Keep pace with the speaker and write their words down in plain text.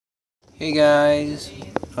Hey guys,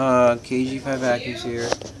 KG5 Vacuums here.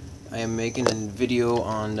 I am making a video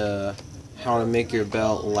on how to make your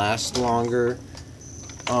belt last longer.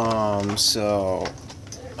 I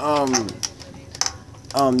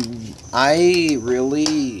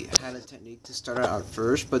really had a technique to start out at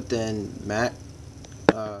first, but then Matt,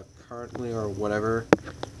 currently, or whatever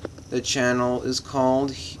the channel is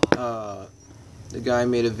called, the guy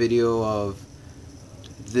made a video of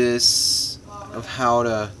how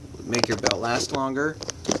to make your belt last longer.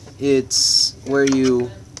 It's where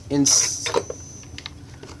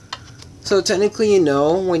so technically,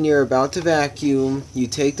 when you're about to vacuum, you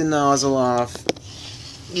take the nozzle off,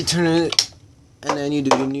 you turn it, and then you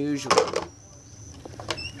do your usual.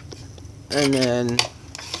 And then,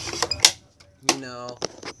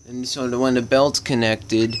 and so when the belt's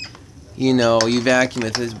connected, you vacuum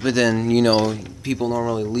it, but then, people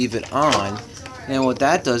normally leave it on. And what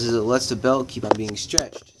that does is it lets the belt keep on being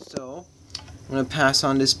stretched. So, I'm going to pass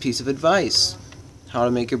on this piece of advice, how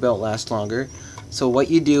to make your belt last longer. So what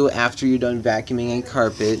you do after you're done vacuuming a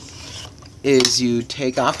carpet is you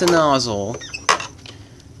take off the nozzle,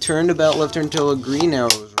 turn the belt lifter until the green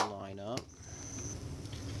arrows line up,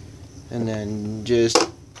 and then just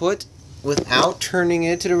put, without turning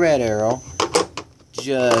it to the red arrow,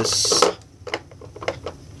 just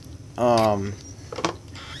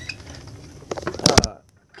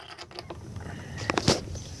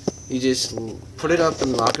you just put it up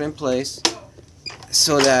and lock it in place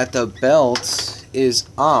so that the belt is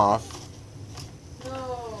off,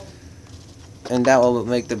 and that will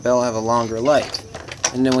make the belt have a longer life.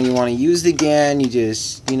 And then when you want to use it again, you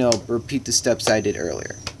just, repeat the steps I did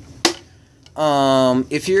earlier.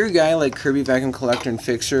 If you're a guy like Kirby Vacuum Collector and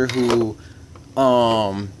Fixer who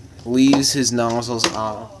leaves his nozzles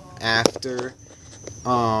off after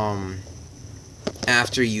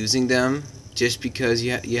using them, just because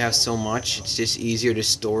you have so much, it's just easier to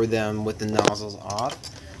store them with the nozzles off.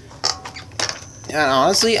 And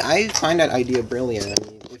honestly, I find that idea brilliant. I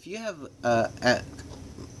mean, if you have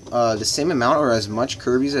the same amount or as much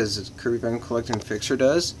Kirby's as Kirby Vacuum Collector and Fixer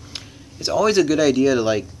does, it's always a good idea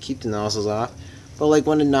to keep the nozzles off. But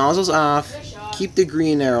when the nozzle's off, keep the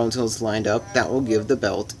green arrow until it's lined up. That will give the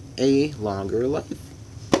belt a longer life.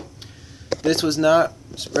 This was not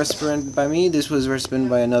recommended by me. This was recommended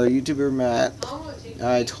by another YouTuber, Matt.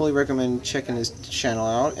 I totally recommend checking his channel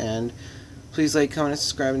out. And please like, comment, and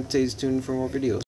subscribe, and stay tuned for more videos.